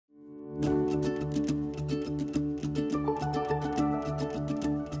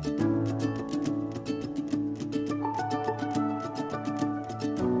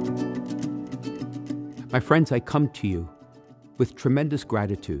My friends, I come to you with tremendous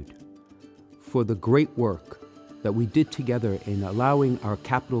gratitude for the great work that we did together in allowing our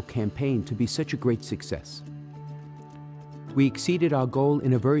capital campaign to be such a great success. We exceeded our goal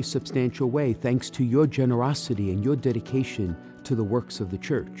in a very substantial way thanks to your generosity and your dedication to the works of the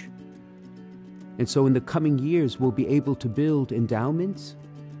church. And so in the coming years, we'll be able to build endowments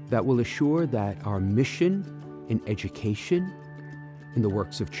that will assure that our mission in education, in the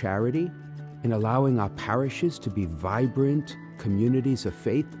works of charity, in allowing our parishes to be vibrant communities of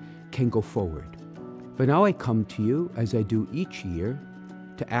faith can go forward. But now I come to you, as I do each year,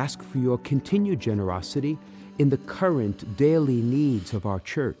 to ask for your continued generosity in the current daily needs of our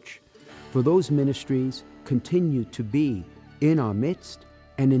church, for those ministries continue to be in our midst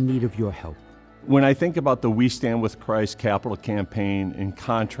and in need of your help. When I think about the We Stand With Christ capital campaign in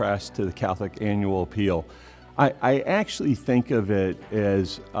contrast to the Catholic Annual Appeal, I actually think of it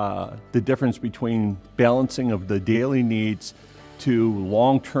as the difference between balancing of the daily needs to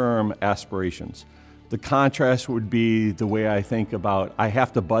long-term aspirations. The contrast would be the way I think about I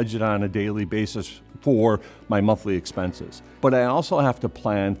have to budget on a daily basis for my monthly expenses. But I also have to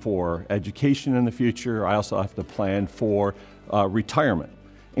plan for education in the future. I also have to plan for retirement.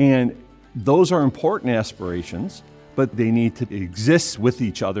 And those are important aspirations, but they need to exist with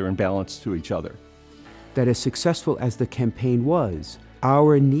each other and balance to each other. That as successful as the campaign was,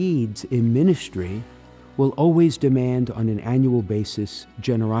 our needs in ministry will always demand on an annual basis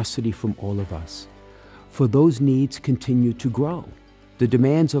generosity from all of us. For those needs continue to grow. The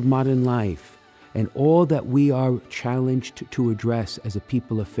demands of modern life and all that we are challenged to address as a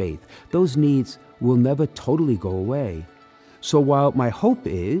people of faith, those needs will never totally go away. So while my hope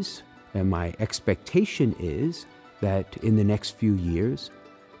is, and my expectation is, that in the next few years,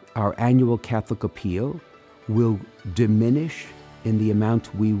 our annual Catholic appeal will diminish in the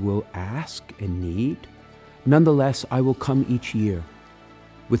amount we will ask and need, nonetheless, I will come each year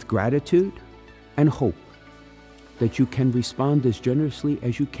with gratitude and hope that you can respond as generously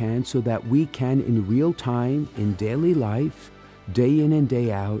as you can so that we can, in real time, in daily life, day in and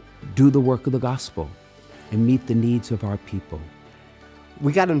day out, do the work of the gospel and meet the needs of our people.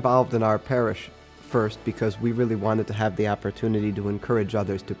 We got involved in our parish first because we really wanted to have the opportunity to encourage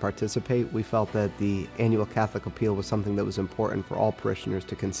others to participate. We felt that the annual Catholic appeal was something that was important for all parishioners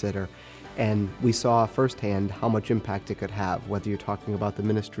to consider. And we saw firsthand how much impact it could have, whether you're talking about the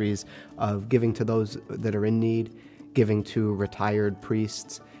ministries of giving to those that are in need, giving to retired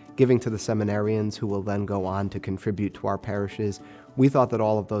priests, giving to the seminarians who will then go on to contribute to our parishes. We thought that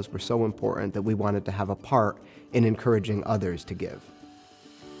all of those were so important that we wanted to have a part in encouraging others to give.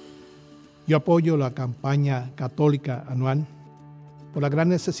 Yo apoyo la campaña católica anual por la gran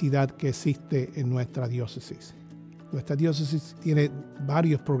necesidad que existe en nuestra diócesis. Nuestra diócesis tiene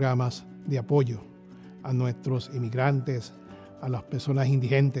varios programas de apoyo a nuestros inmigrantes, a las personas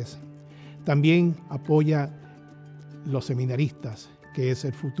indigentes. También apoya los seminaristas, que es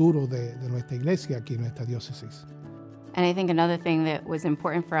el futuro de nuestra iglesia aquí en nuestra diócesis. And I think another thing that was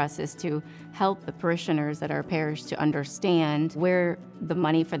important for us is to help the parishioners at our parish to understand where the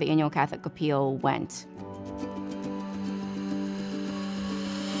money for the annual Catholic appeal went.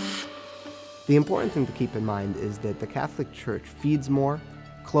 The important thing to keep in mind is that the Catholic Church feeds more,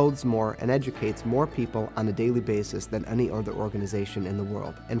 clothes more, and educates more people on a daily basis than any other organization in the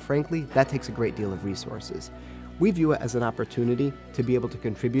world. And frankly, that takes a great deal of resources. We view it as an opportunity to be able to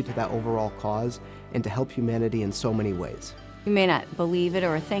contribute to that overall cause and to help humanity in so many ways. You may not believe it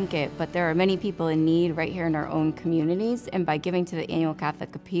or think it, but there are many people in need right here in our own communities, and by giving to the annual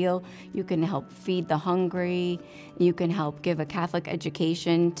Catholic appeal, you can help feed the hungry, you can help give a Catholic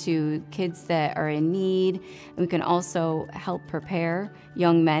education to kids that are in need, and we can also help prepare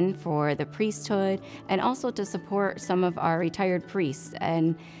young men for the priesthood, and also to support some of our retired priests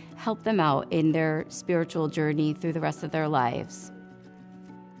and help them out in their spiritual journey through the rest of their lives.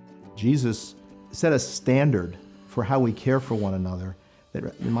 Jesus set a standard for how we care for one another that,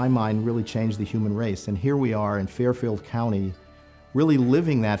 in my mind, really changed the human race. And here we are in Fairfield County, really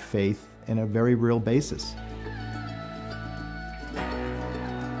living that faith in a very real basis.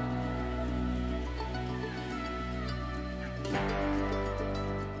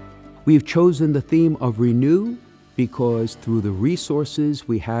 We've chosen the theme of renew because through the resources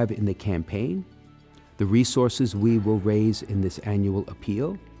we have in the campaign, the resources we will raise in this annual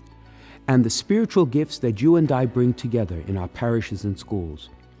appeal, and the spiritual gifts that you and I bring together in our parishes and schools,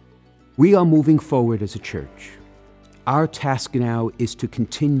 we are moving forward as a church. Our task now is to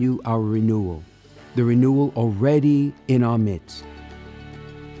continue our renewal, the renewal already in our midst.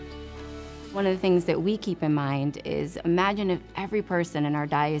 One of the things that we keep in mind is imagine if every person in our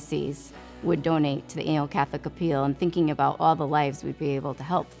diocese would donate to the Annual Catholic Appeal, and thinking about all the lives we'd be able to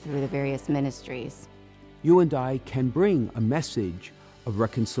help through the various ministries. You and I can bring a message of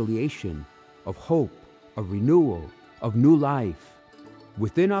reconciliation, of hope, of renewal, of new life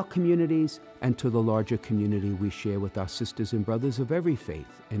within our communities and to the larger community we share with our sisters and brothers of every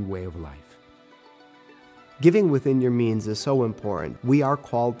faith and way of life. Giving within your means is so important. We are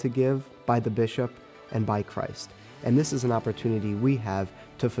called to give by the bishop and by Christ, and this is an opportunity we have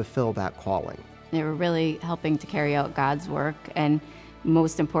to fulfill that calling. They were really helping to carry out God's work, and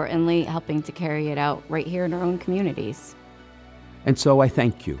most importantly, helping to carry it out right here in our own communities. And so I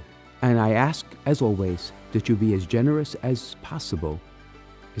thank you, and I ask, as always, that you be as generous as possible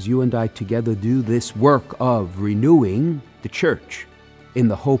as you and I together do this work of renewing the church in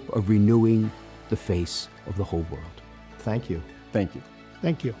the hope of renewing the face of the whole world. Thank you. Thank you.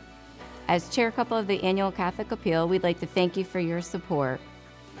 Thank you. As chair couple of the Annual Catholic Appeal, we'd like to thank you for your support.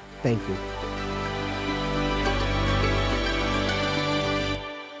 Thank you.